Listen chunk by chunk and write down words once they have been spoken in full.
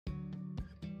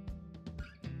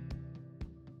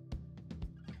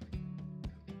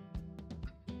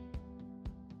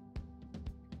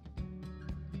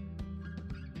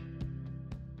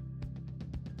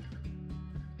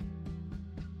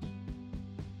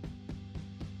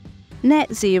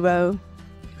Net zero.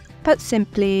 Put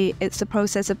simply, it's the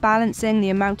process of balancing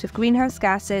the amount of greenhouse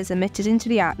gases emitted into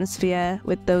the atmosphere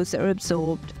with those that are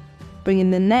absorbed, bringing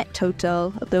the net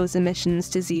total of those emissions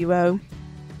to zero.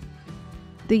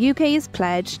 The UK is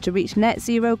pledged to reach net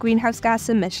zero greenhouse gas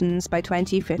emissions by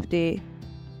 2050.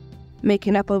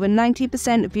 Making up over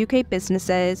 90% of UK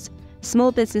businesses,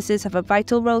 small businesses have a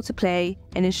vital role to play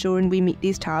in ensuring we meet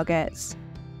these targets.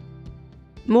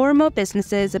 More and more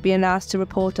businesses are being asked to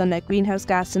report on their greenhouse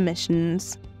gas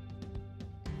emissions.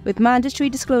 With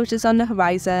mandatory disclosures on the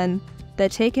horizon, they're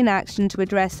taking action to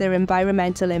address their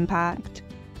environmental impact.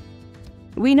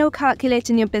 We know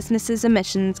calculating your business's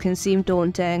emissions can seem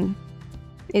daunting.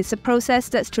 It's a process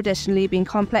that's traditionally been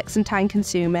complex and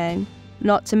time-consuming,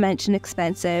 not to mention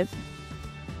expensive.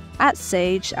 At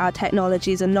Sage, our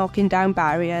technologies are knocking down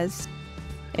barriers,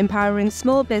 empowering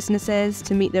small businesses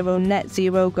to meet their own net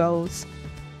zero goals.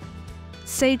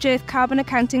 Sage Earth carbon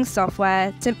accounting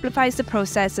software simplifies the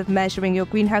process of measuring your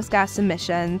greenhouse gas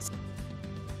emissions.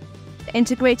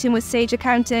 Integrating with Sage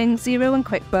Accounting, Xero and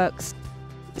QuickBooks,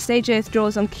 Sage Earth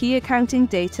draws on key accounting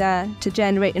data to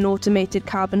generate an automated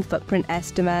carbon footprint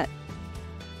estimate.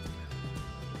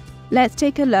 Let's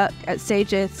take a look at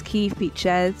Sage Earth's key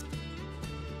features.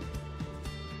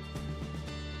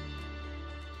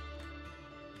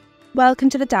 Welcome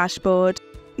to the dashboard,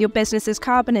 your business's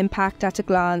carbon impact at a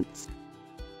glance.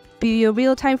 View your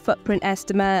real-time footprint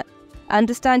estimate,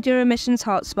 understand your emissions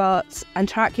hotspots, and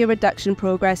track your reduction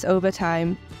progress over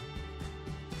time.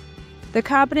 The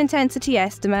carbon intensity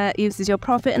estimate uses your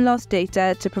profit and loss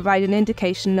data to provide an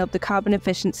indication of the carbon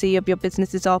efficiency of your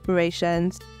business's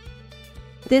operations.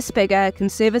 This figure can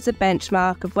serve as a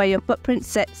benchmark of where your footprint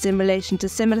sits in relation to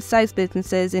similar-sized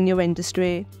businesses in your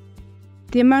industry.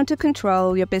 The amount of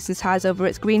control your business has over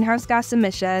its greenhouse gas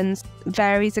emissions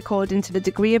varies according to the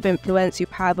degree of influence you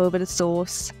have over the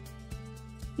source.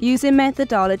 Using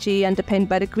methodology underpinned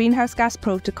by the Greenhouse Gas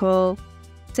Protocol,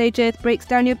 Sage Earth breaks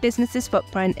down your business's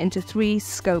footprint into 3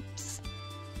 scopes,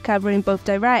 covering both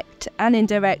direct and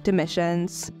indirect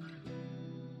emissions.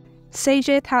 Sage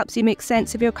Earth helps you make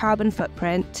sense of your carbon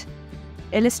footprint,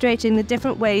 illustrating the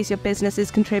different ways your business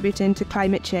is contributing to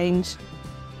climate change.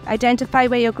 Identify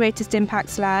where your greatest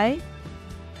impacts lie,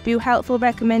 view helpful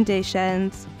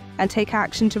recommendations, and take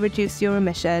action to reduce your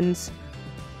emissions.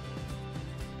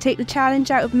 Take the challenge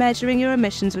out of measuring your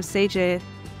emissions with Sage Earth.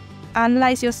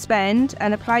 Analyse your spend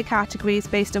and apply categories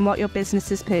based on what your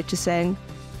business is purchasing,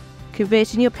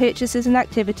 converting your purchases and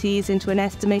activities into an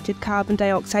estimated carbon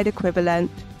dioxide equivalent.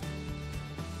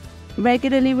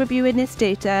 Regularly reviewing this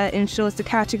data ensures the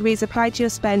categories applied to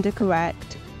your spend are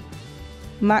correct,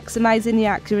 maximising the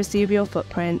accuracy of your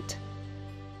footprint.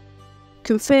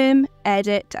 Confirm,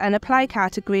 edit and apply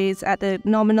categories at the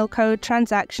nominal code,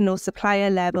 transaction or supplier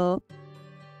level.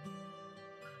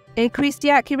 Increase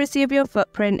the accuracy of your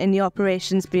footprint in the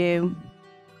operations view.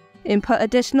 Input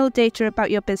additional data about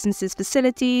your business's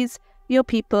facilities, your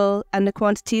people and the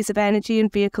quantities of energy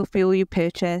and vehicle fuel you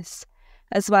purchase,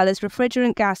 as well as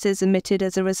refrigerant gases emitted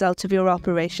as a result of your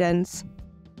operations.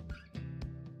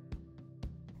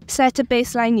 Set a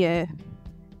baseline year,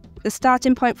 the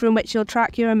starting point from which you'll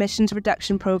track your emissions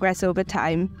reduction progress over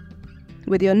time,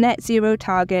 with your net zero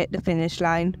target the finish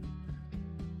line.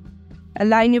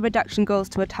 Align your reduction goals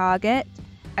to a target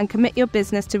and commit your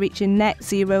business to reaching net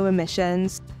zero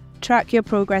emissions. Track your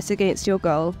progress against your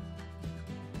goal.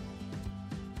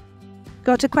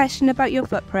 Got a question about your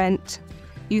footprint?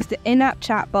 Use the in-app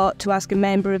chatbot to ask a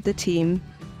member of the team.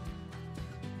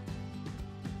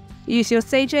 Use your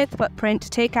Sage Earth footprint to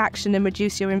take action and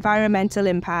reduce your environmental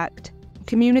impact.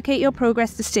 Communicate your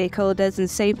progress to stakeholders and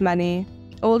save money,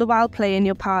 all the while playing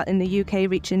your part in the UK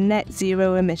reaching net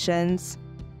zero emissions.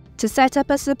 To set up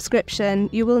a subscription,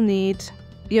 you will need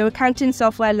your accounting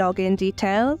software login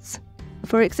details.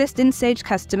 For existing Sage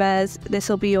customers, this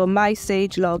will be your My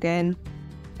Sage login,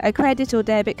 a credit or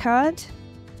debit card,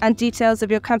 and details of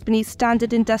your company's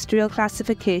Standard Industrial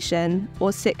Classification,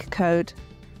 or SIC code.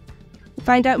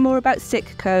 Find out more about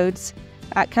SIC codes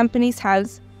at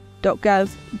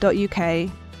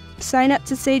companieshouse.gov.uk. Sign up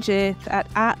to Sage Earth at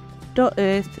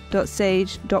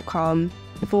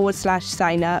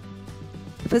app.earth.sage.com/sign up.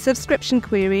 For subscription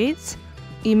queries,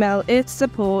 email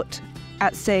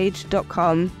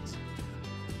earthsupport@sage.com.